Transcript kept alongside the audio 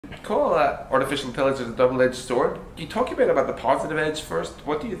call artificial intelligence a double-edged sword. Can you talk a bit about the positive edge first?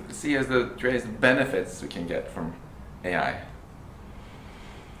 What do you see as the greatest benefits we can get from AI?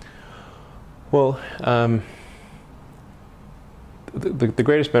 Well, the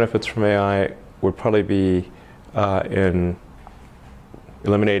greatest benefits from AI would probably be in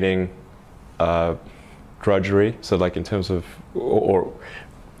eliminating drudgery. So, like in terms of or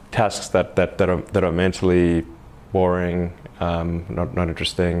tasks that are mentally boring, not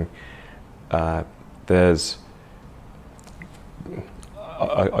interesting. There's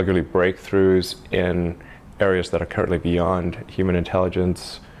arguably breakthroughs in areas that are currently beyond human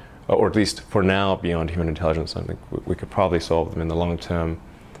intelligence, or at least for now beyond human intelligence. I think we could probably solve them in the long term,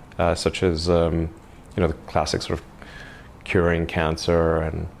 such as the classic sort of curing cancer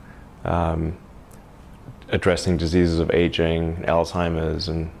and addressing diseases of aging, Alzheimer's,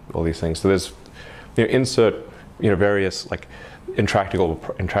 and all these things. So there's insert various like intractable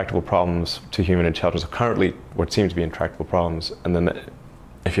problems to human intelligence, currently what seem to be intractable problems, and then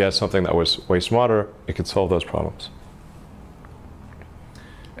if you had something that was way smarter, it could solve those problems.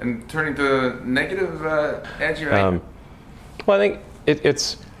 And turning to negative edge, right? Well, I think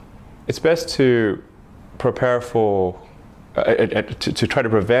it's best to prepare for to try to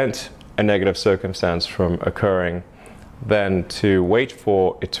prevent a negative circumstance from occurring than to wait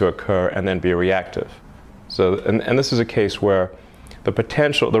for it to occur and then be reactive. So, and this is a case where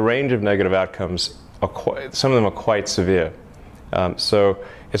the range of negative outcomes some of them are quite severe. So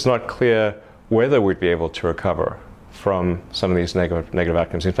it's not clear whether we'd be able to recover from some of these negative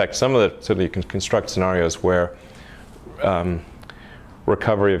outcomes. In fact, certainly you can construct scenarios where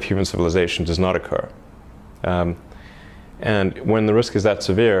recovery of human civilization does not occur. And when the risk is that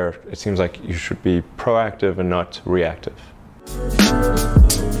severe, it seems like you should be proactive and not reactive.